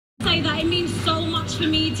that it means so much for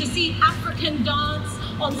me to see African dance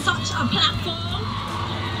on such a platform.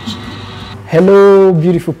 Hello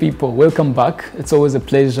beautiful people, welcome back. It's always a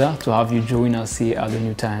pleasure to have you join us here at the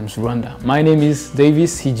New Times Rwanda. My name is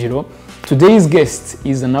Davis Hijiro. Today's guest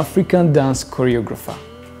is an African dance choreographer.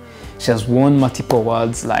 She has won multiple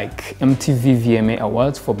awards like MTV VMA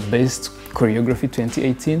Award for Best Choreography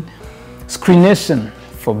 2018, Screen Nation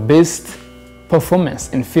for Best Performance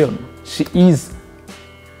in Film. She is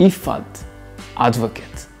IFAD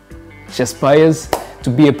advocate. She aspires to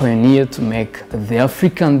be a pioneer to make the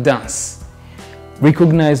African dance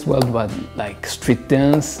recognized worldwide, like street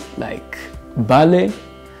dance, like ballet.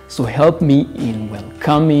 So help me in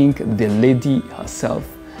welcoming the lady herself,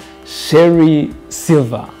 Sherrie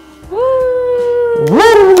Silver. Woo!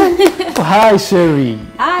 Hi, Sherrie.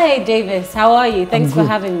 Hi, Davis. How are you? Thanks for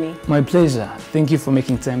having me. My pleasure. Thank you for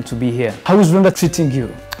making time to be here. How is Rwanda treating you?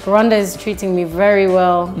 Rwanda is treating me very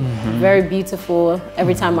well, very beautiful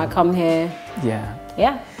every time I come here. Yeah.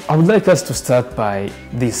 I would like us to start by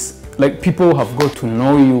this. Like, people have got to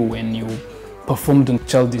know you when you performed on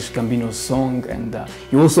Childish Gambino's song, and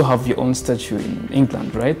you also have your own statue in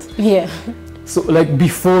England, right? Yeah. So, like,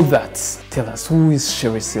 before that, tell us, who is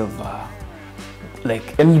Sherrie Silver?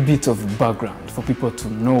 Like, a little bit of background for people to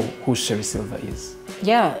know who Sherrie Silver is.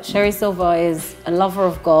 Yeah, Sherrie Silver is a lover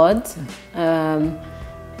of God.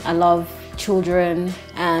 I love children,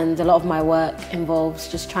 and a lot of my work involves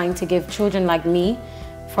just trying to give children like me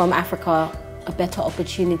from Africa a better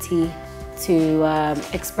opportunity to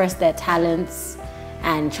express their talents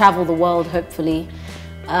and travel the world, hopefully.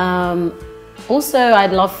 Also, I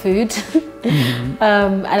love food and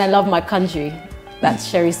I love my country. That's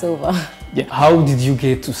Sherrie Silver. Yeah. How did you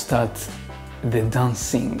get to start the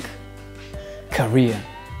dancing career?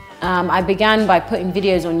 I began by putting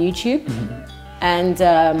videos on YouTube, and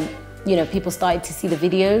you know, people started to see the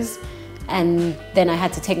videos, and then I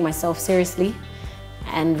had to take myself seriously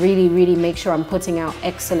and really make sure I'm putting out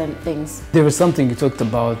excellent things. There was something you talked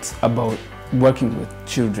about working with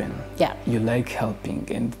children. Yeah. You like helping,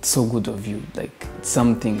 and it's so good of you. Like, it's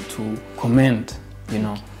something to commend, you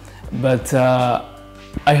know. But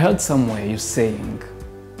I heard somewhere you saying,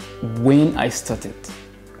 when you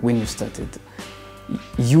started,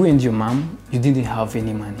 you and your mom, you didn't have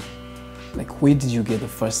any money. Like, where did you get the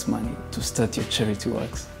first money to start your charity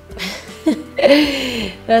works?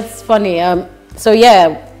 That's funny. So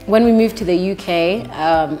yeah, when we moved to the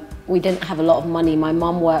UK, we didn't have a lot of money. My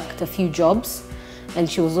mom worked a few jobs, and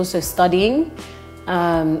she was also studying.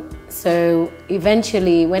 So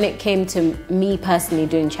eventually, when it came to me personally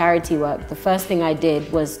doing charity work, the first thing I did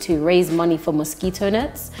was to raise money for mosquito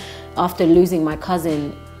nets after losing my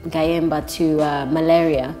cousin Gayemba to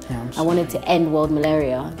malaria. Yeah, I wanted to end world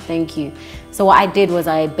malaria. Thank you. So what I did was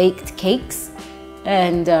I baked cakes,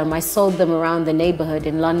 and I sold them around the neighborhood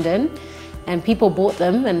in London, and people bought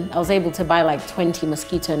them, and I was able to buy like 20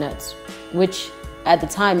 mosquito nets, which at the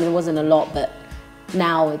time it wasn't a lot, but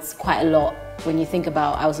now it's quite a lot when you think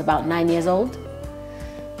about, I was about 9 years old.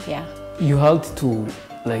 Yeah. You had to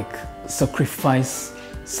like sacrifice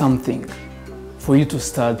something for you to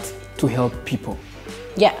start to help people.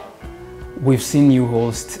 Yeah. We've seen you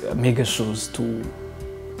host mega shows to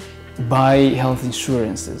buy health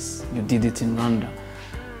insurances. You did it in Rwanda.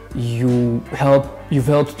 You've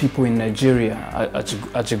helped people in Nigeria,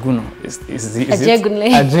 Ajegunle.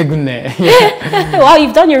 Ajegunle. Yeah. Wow,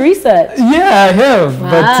 you've done your research. Yeah, I have.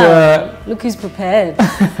 Wow. But look who's prepared.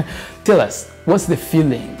 tell us, what's the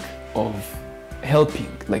feeling of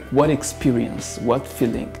helping? Like, what experience, what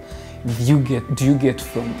feeling do you get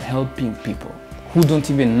from helping people who don't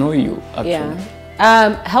even know you, actually?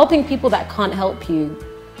 Yeah. Helping people that can't help you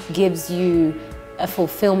gives you a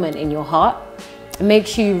fulfillment in your heart. It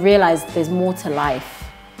makes you realize there's more to life.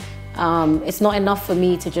 It's not enough for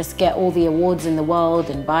me to just get all the awards in the world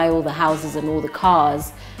and buy all the houses and all the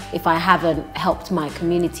cars if I haven't helped my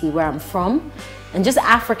community where I'm from, and just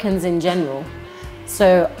Africans in general.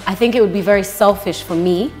 So I think it would be very selfish for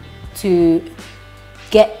me to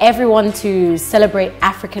get everyone to celebrate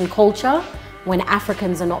African culture when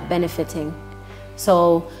Africans are not benefiting.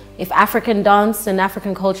 So if African dance and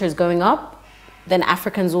African culture is going up, then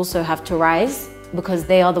Africans also have to rise, because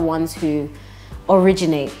they are the ones who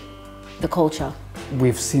originate the culture.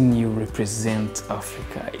 We've seen you represent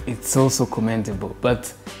Africa. It's also commendable,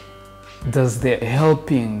 but does the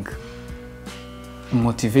helping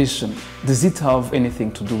motivation, does it have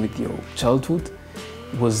anything to do with your childhood?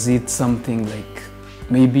 Was it something like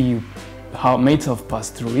maybe you might have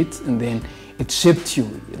passed through it and then it shaped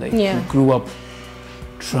you, like you grew up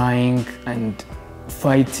trying and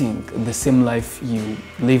fighting the same life you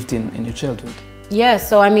lived in your childhood? Yeah,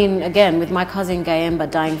 so I mean, again, with my cousin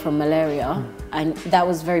Gayemba dying from malaria, and that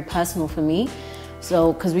was very personal for me.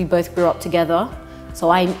 So, because we both grew up together, so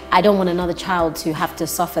I don't want another child to have to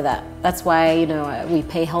suffer that. That's why, you know, we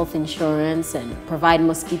pay health insurance and provide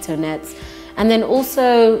mosquito nets. And then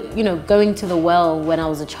also, you know, going to the well when I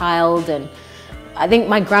was a child, and I think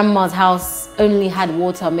my grandma's house only had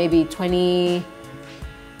water maybe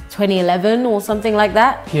 2011 or something like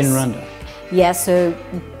that. Here in Rwanda? Yeah, so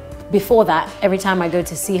before that, every time I go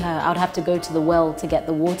to see her, I would have to go to the well to get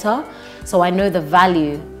the water. So I know the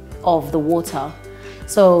value of the water.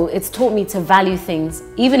 So it's taught me to value things.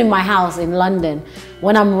 Even in my house in London,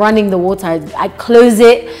 when I'm running the water, I close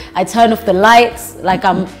it, I turn off the lights, like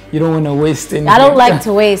You don't want to waste anything. I don't like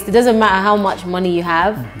to waste. It doesn't matter how much money you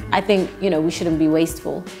have. I think, you know, we shouldn't be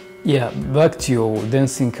wasteful. Yeah, back to your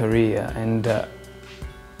dancing career, and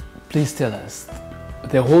please tell us,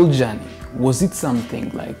 the whole journey, was it something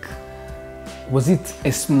like, was it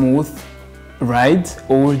a smooth ride,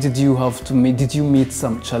 or did you meet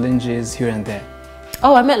some challenges here and there?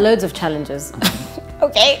 Oh, I met loads of challenges.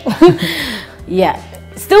 Okay. Yeah,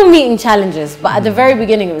 still meeting challenges, but at the very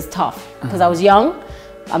beginning it was tough because I was young.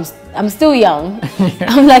 I'm still young.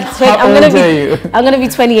 I'm like 20, I'm gonna be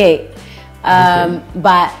 28. Okay.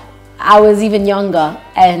 But I was even younger,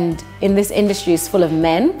 and in this industry it's full of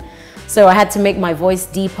men. So I had to make my voice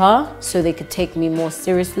deeper so they could take me more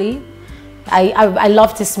seriously. I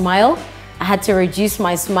love to smile. I had to reduce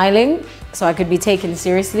my smiling so I could be taken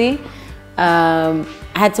seriously. I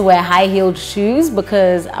had to wear high-heeled shoes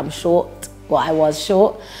because I'm short. Well, I was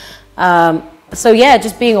short. So yeah,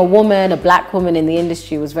 just being a woman, a black woman in the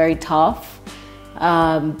industry was very tough.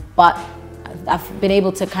 But I've been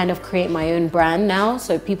able to kind of create my own brand now.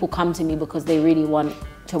 So people come to me because they really want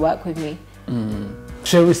to work with me.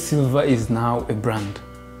 Sherrie Silver is now a brand,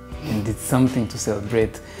 and it's something to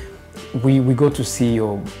celebrate. We go to see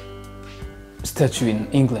your statue in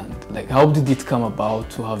England. Like, how did it come about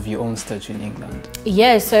to have your own statue in England?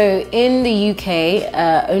 Yeah, so in the UK,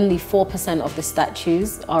 only 4% of the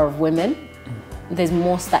statues are of women. There's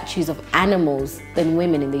more statues of animals than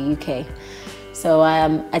women in the UK. So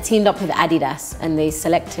I teamed up with Adidas, and they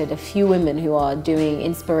selected a few women who are doing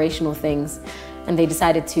inspirational things, and they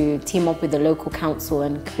decided to team up with the local council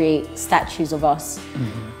and create statues of us.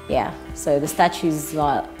 Yeah, so the statues,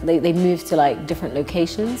 they moved to like different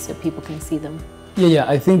locations so people can see them. Yeah,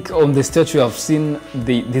 I think on the statue I've seen,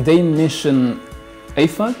 did they mention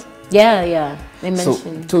IFAD? Yeah, they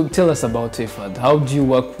mentioned. So tell us about IFAD. How do you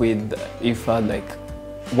work with IFAD? Like,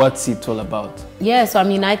 what's it all about? Yeah, so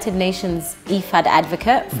I'm United Nations IFAD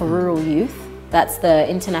advocate for rural youth. That's the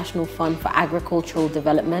International Fund for Agricultural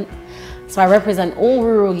Development. So I represent all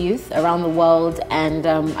rural youth around the world, and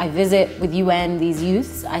I visit with UN these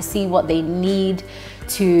youths. I see what they need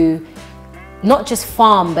to not just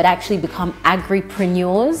farm, but actually become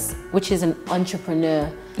agripreneurs, which is an entrepreneur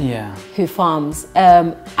who farms.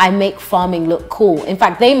 I make farming look cool. In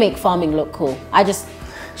fact, they make farming look cool. I just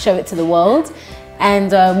show it to the world.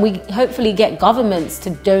 And we hopefully get governments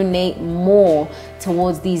to donate more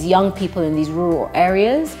towards these young people in these rural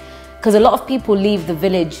areas. Because a lot of people leave the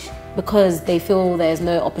village because they feel there's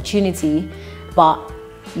no opportunity. But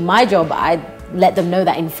my job, I let them know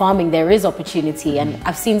that in farming there is opportunity. And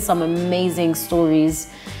I've seen some amazing stories,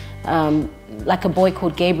 like a boy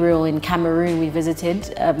called Gabriel in Cameroon we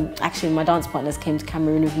visited. Actually, my dance partners came to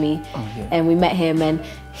Cameroon with me, and we met him, and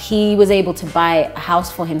he was able to buy a house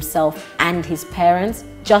for himself and his parents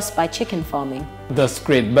just by chicken farming. That's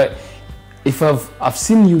great. But if I've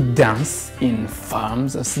seen you dance in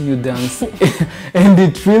farms, I've seen you dance, and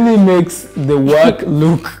it really makes the work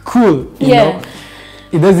look cool. You know?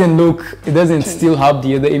 It doesn't still have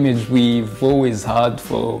the other image we've always had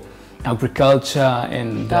for agriculture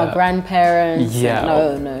and our grandparents.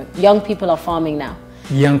 No, young people are farming now.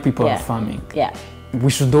 Young people are farming. Yeah. We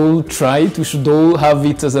should all try it. We should all have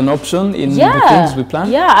it as an option in the things we plan.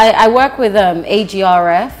 Yeah, I work with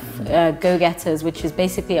AGRF, Go-Getters, which is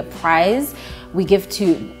basically a prize we give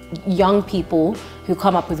to young people who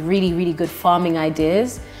come up with really, really good farming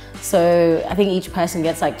ideas. So I think each person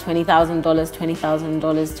gets like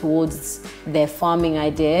 $20,000 towards their farming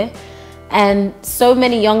idea. And so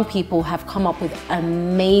many young people have come up with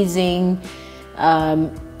amazing,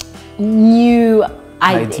 new,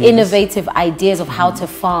 innovative ideas of how to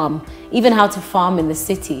farm, even how to farm in the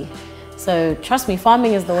city. So trust me,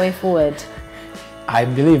 farming is the way forward. I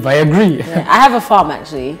agree. Yeah, I have a farm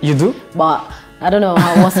actually. You do? But I don't know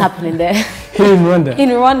what's happening there. Here in Rwanda? In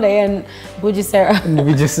Rwanda, and Bugesera. In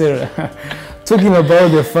Bugesera. Talking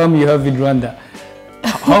about the farm you have in Rwanda,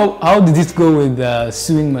 how did it go with the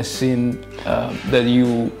sewing machine that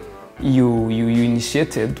you you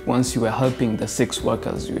initiated once you were helping the sex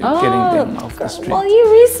workers, you were getting them off the street. Well,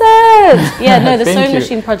 you research. Yeah, no, the sewing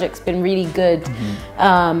machine project's been really good.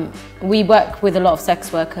 We work with a lot of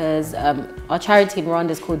sex workers. Our charity in Rwanda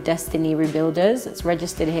is called Destiny Rebuilders. It's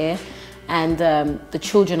registered here, and the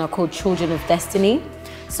children are called Children of Destiny.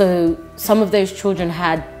 So some of those children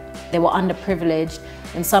they were underprivileged,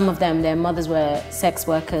 and some of them, their mothers were sex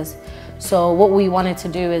workers. So what we wanted to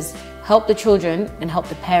do is help the children and help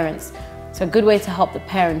the parents. So a good way to help the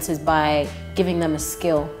parents is by giving them a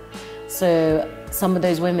skill. So some of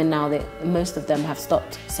those women now, most of them have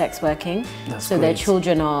stopped sex working. That's so great. their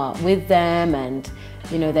children are with them, and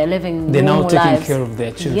you know, they're living They're now normal taking lives. care of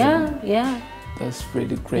their children. Yeah, yeah. That's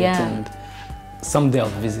really great. Yeah. And someday I'll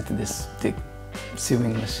visit the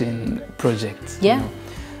sewing machine project. Yeah. You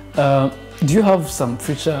know. Do you have some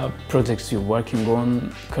future projects you're working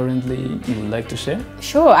on currently you would like to share?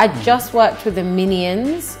 Sure, I just worked with the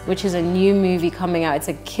Minions, which is a new movie coming out. It's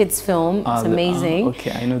a kids film, it's amazing. Okay,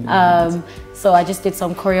 I know the Minions. So I just did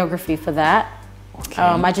some choreography for that. Okay.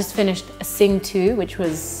 I just finished Sing 2, which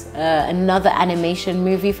was another animation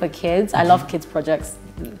movie for kids. I love kids projects.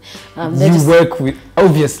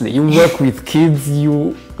 Obviously, you work with kids,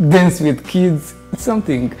 you dance with kids, it's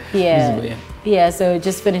something visible, yeah. Yeah, so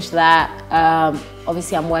just finished that.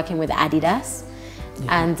 Obviously, I'm working with Adidas.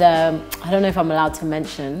 Yeah. And I don't know if I'm allowed to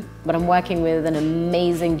mention, but I'm working with an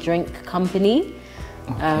amazing drink company.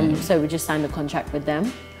 Okay. So we just signed a contract with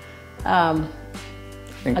them.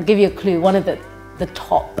 I'll give you a clue, one of the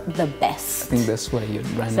the best. I think that's why you're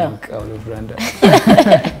running out of Rwanda.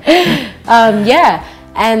 Yeah,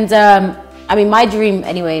 and I mean, my dream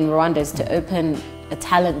anyway in Rwanda is to open a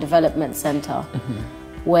talent development center.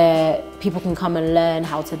 Where people can come and learn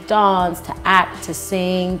how to dance, to act, to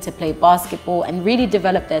sing, to play basketball, and really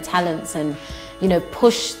develop their talents, and you know,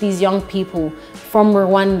 push these young people from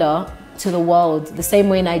Rwanda to the world, the same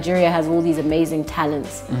way Nigeria has all these amazing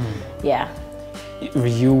talents. Yeah. Are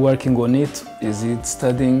you working on it? Is it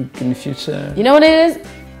studying in the future? You know what it is?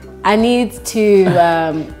 I need to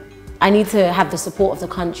have the support of the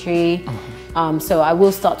country. So I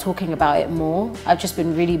will start talking about it more. I've just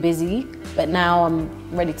been really busy, but now I'm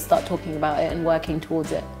ready to start talking about it and working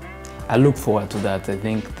towards it. I look forward to that. I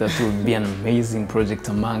think that will be an amazing project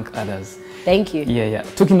among others. Thank you. Yeah, yeah.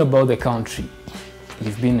 Talking about the country,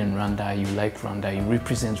 you've been in Rwanda, you like Rwanda, you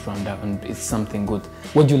represent Rwanda, and it's something good.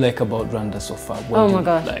 What do you like about Rwanda so far? What do you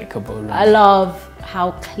like about Rwanda? I love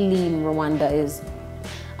how clean Rwanda is.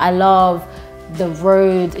 I love the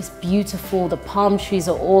road, it's beautiful, the palm trees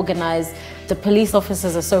are organized, the police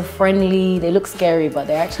officers are so friendly, they look scary, but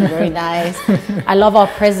they're actually very nice. I love our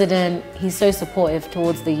president, he's so supportive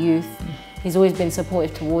towards the youth. He's always been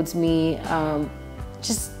supportive towards me.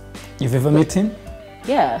 You've ever met him?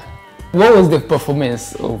 Yeah. What was the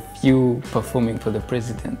performance of you performing for the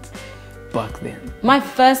president back then? My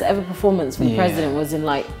first ever performance for the president was in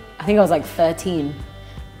I think I was like 13.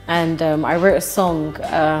 And I wrote a song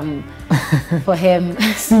for him.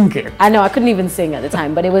 Sing it. I know, I couldn't even sing at the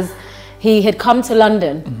time, but he had come to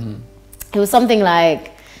London. It was something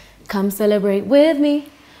like, come celebrate with me,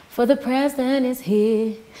 for the president is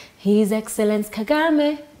here. His Excellence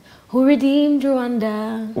Kagame, who redeemed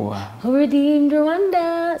Rwanda. Wow. Who redeemed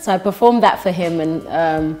Rwanda. So I performed that for him,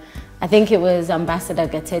 and I think it was Ambassador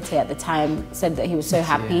Gatete at the time said that he was so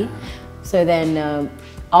happy. Yeah. So then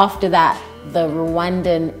after that, the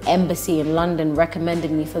Rwandan embassy in London recommended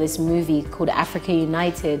me for this movie called Africa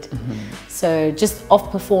United. So just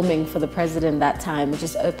off performing for the president that time, it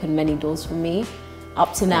just opened many doors for me.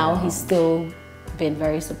 Up to now, he's still been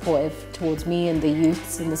very supportive towards me and the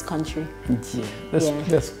youths in this country. Yeah,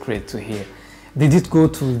 that's great to hear. Did it go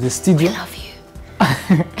to the studio? I love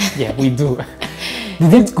you. Yeah, we do.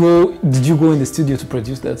 Did you go in the studio to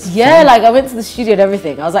produce that song? Yeah, like I went to the studio and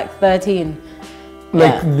everything. I was like 13.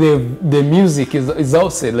 Like the music is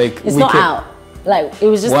outside, like it's not out. Like it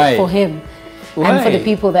was just for him. And for the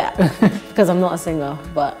people that, because I'm not a singer,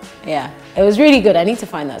 but yeah, it was really good. I need to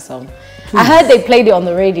find that song. Please. I heard they played it on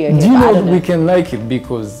the radio. Do you know that we can like it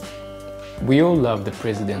because we all love the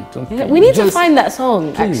president? We need to find that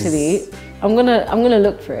song. Please. Actually, I'm gonna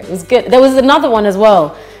look for it. It was good. There was another one as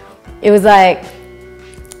well. It was like,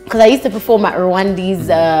 because I used to perform at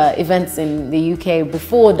Rwandese events in the UK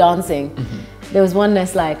before dancing. There was one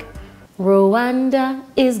that's like, Rwanda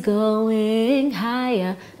is going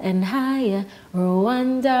higher and higher.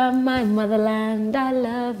 Rwanda, my motherland, I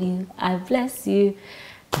love you, I bless you.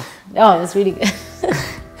 Oh, it was really good.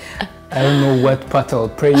 I don't know what part I'll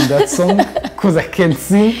play in that song because I can't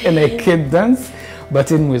sing and I can't dance. But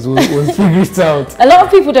anyways, we'll figure it out. A lot of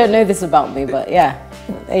people don't know this about me, but yeah,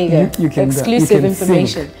 there you go. You can exclusive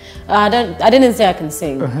information. Sing. I didn't say I can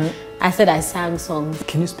sing. I said I sang songs.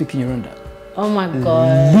 Can you speak in Rwanda? Oh my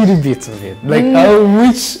God. A little bit of it. Like,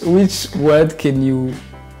 which word can you?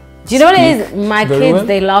 Do you know what it is? My kids, well?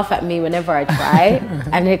 they laugh at me whenever I try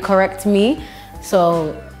and they correct me.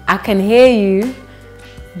 So I can hear you.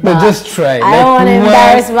 But just try. I don't want to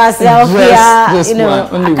embarrass myself here. Just you know,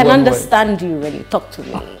 I can understand word. you when you talk to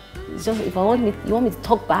me. It's just if you want me to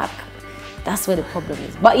talk back, that's where the problem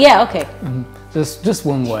is. But yeah, okay. Just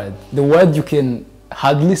one word. The word you can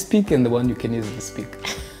hardly speak and the one you can easily speak.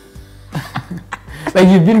 Like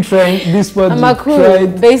you've been trying this word.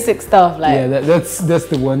 Basic stuff like. Yeah, that's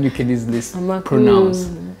the one you can easily pronounce.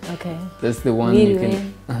 Okay. That's the one you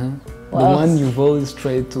can. The one you've always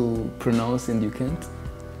tried to pronounce and you can't.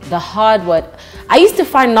 The hard word. I used to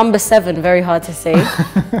find number 7 very hard to say,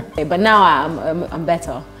 but now I'm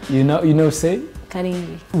better. You know, say.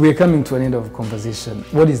 Can We're coming to an end of the conversation.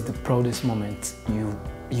 What is the proudest moment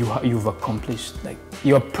you've accomplished? Like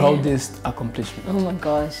your proudest accomplishment? Oh my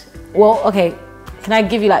gosh. Well, okay. Can I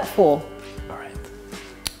give you like 4? All right.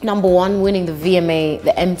 Number 1, winning the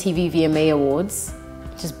MTV VMA Awards.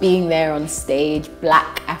 Just being there on stage,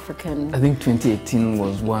 Black African. I think 2018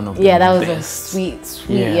 was one of the that was best. a sweet,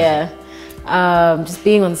 yeah. Just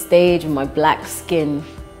being on stage with my black skin,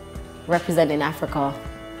 representing Africa,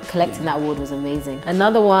 collecting that award was amazing.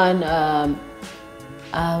 Another one,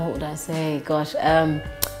 what would I say? Gosh,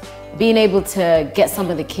 being able to get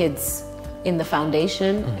some of the kids in the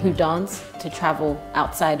foundation who dance to travel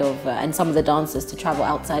outside of, and some of the dancers to travel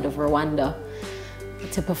outside of Rwanda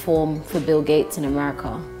to perform for Bill Gates in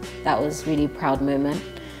America. That was really a proud moment.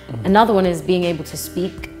 Another one is being able to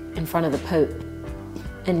speak in front of the Pope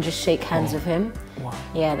and just shake hands with him. Wow.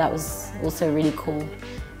 Yeah, that was also really cool.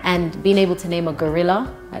 And being able to name a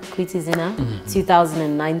gorilla at Kwitizina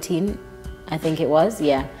 2019, I think it was.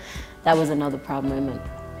 Yeah, that was another proud moment.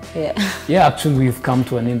 Yeah. Yeah, actually, we've come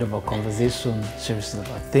to an end of our conversation, Sherrie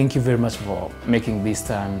Silver. Thank you very much for making this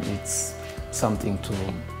time. It's something to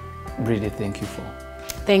really thank you for.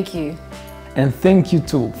 Thank you. And thank you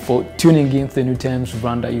too for tuning in to the New Times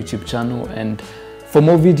Rwanda YouTube channel. And for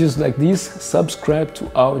more videos like this, subscribe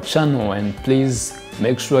to our channel and please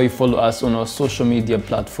make sure you follow us on our social media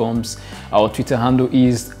platforms. Our Twitter handle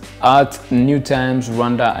is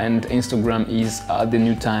 @NewTimesRwanda and Instagram is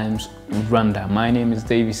 @TheNewTimesRwanda. My name is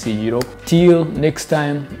Davis Hijiro. Till next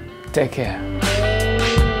time, take care.